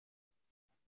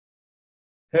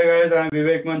Hey guys, I'm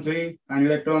Vivek Mantri, an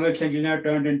electronics engineer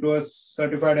turned into a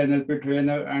certified NLP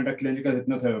trainer and a clinical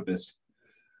hypnotherapist.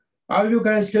 Are you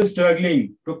guys still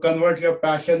struggling to convert your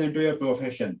passion into your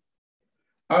profession?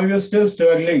 Are you still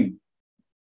struggling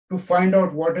to find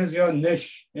out what is your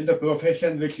niche in the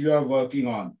profession which you are working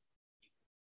on?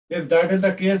 If that is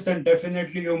the case, then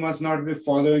definitely you must not be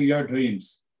following your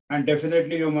dreams. And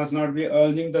definitely you must not be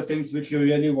earning the things which you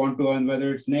really want to earn,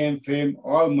 whether it's name, fame,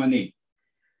 or money.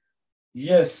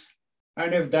 Yes.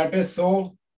 And if that is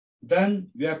so, then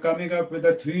we are coming up with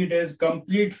a 3 days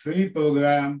complete free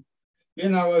program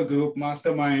in our group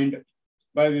Mastermind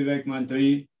by Vivek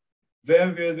Mantri, where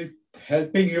we will be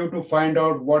helping you to find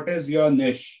out what is your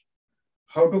niche,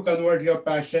 how to convert your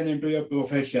passion into your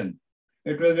profession.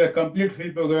 It will be a complete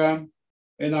free program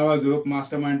in our group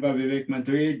Mastermind by Vivek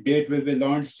Mantri. Date will be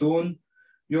launched soon.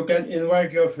 You can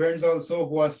invite your friends also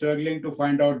who are struggling to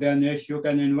find out their niche. You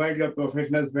can invite your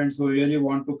professional friends who really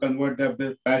want to convert their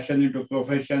passion into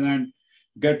profession and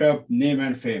get a name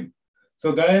and fame.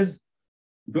 So guys,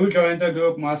 do join the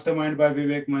group Mastermind by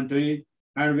Vivek Mantri.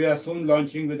 And we are soon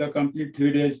launching with a complete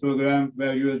 3 days program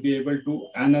where you will be able to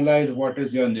analyze what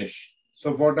is your niche.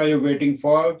 So what are you waiting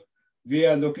for? We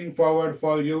are looking forward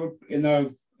for you in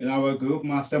our group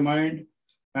Mastermind,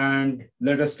 and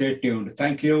let us stay tuned.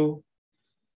 Thank you.